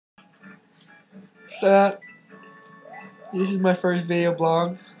So, this is my first video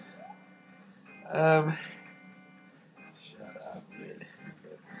blog. Shut up, you're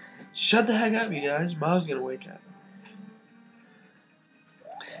stupid. Shut the heck up, you guys. Mom's gonna wake up.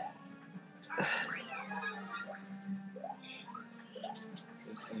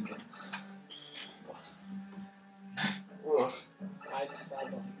 I just stopped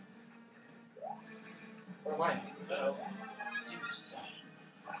on. Where am I? Uh-oh. You suck.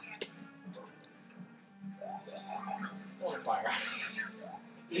 On fire.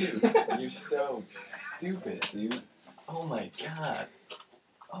 Dude, you're so stupid, dude. Oh my god.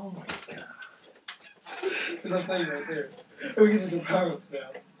 Oh my god. Because I'm playing right there. We can do some power-ups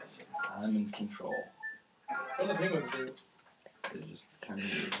now. I'm in control. What do the penguins do? They just turn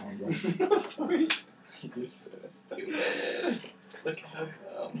into a penguin. Sweet. You're so stupid. Look how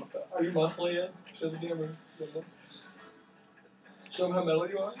dumb. Are you muscly yet? Show the camera the muscles. Show them how metal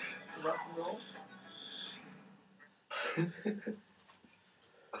you are. The rock and rolls.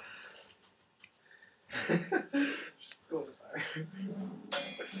 Go with the fire.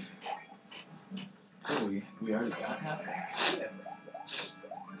 So we already got halfway?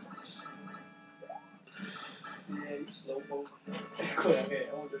 Yeah, you slowpoke. Cool, okay,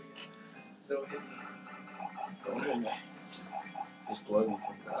 I won't do it again. Don't hit me. Don't hit me. Just blow these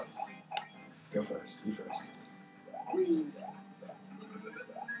things up. Go first. You first. We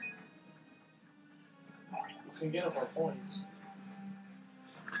can get up our points.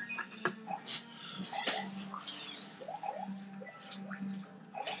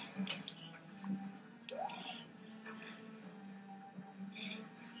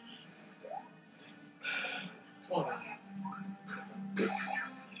 Come on. Good.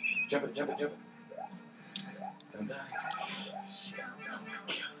 Jump it, jump it, jump it. Don't die.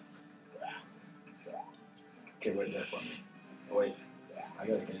 Okay, wait there for me. Oh, wait. I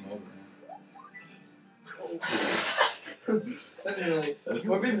got a game over now. That's really.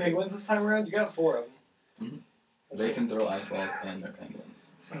 What big penguins this time around? You got 4 of them. Mm-hmm. They can throw ice balls and they're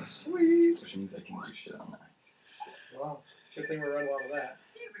penguins. Oh, sweet. Which means they can do shit on the ice. Wow. Good thing we're running out of that.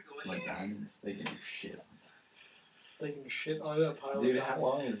 Like diamonds, they can do shit on They can shit on a pile Dude, of how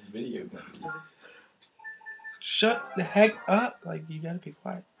long is this video going to be? Shut the heck up. Like, you gotta be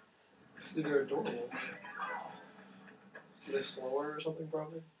quiet. Dude, they're adorable. Are they slower or something,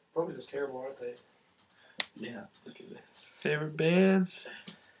 probably? Probably just terrible, aren't they? Yeah, look at this. Favorite bands?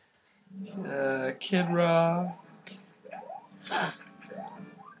 Kid Rock.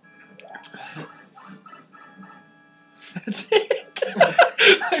 That's it.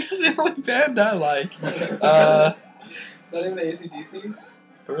 That's the only band I like. Not even the AC/DC?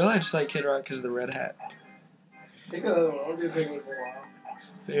 But really, I just like Kid Rock because of the red hat. Take that other one. I'll be a penguin for a while.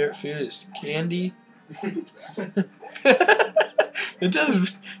 Favorite food is candy. It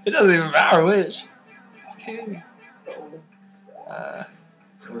doesn't even matter which. It's candy. It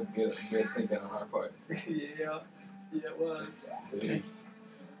was good thinking on our part. Yeah, it was. Just lose.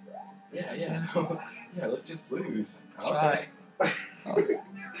 Yeah. Yeah, let's just lose. Try. Well,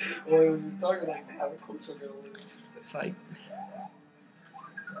 we're talking like that. Of course we're gonna lose. It's like.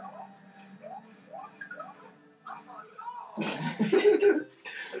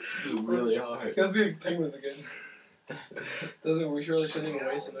 This is really hard. Let's be penguins again. Doesn't we surely shouldn't even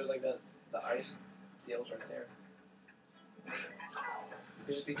waste it? There's like the ice deals right there.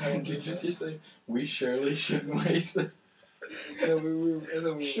 You just be telling Did you just say we surely shouldn't waste it? Yeah,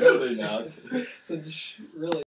 we Surely not. So just really.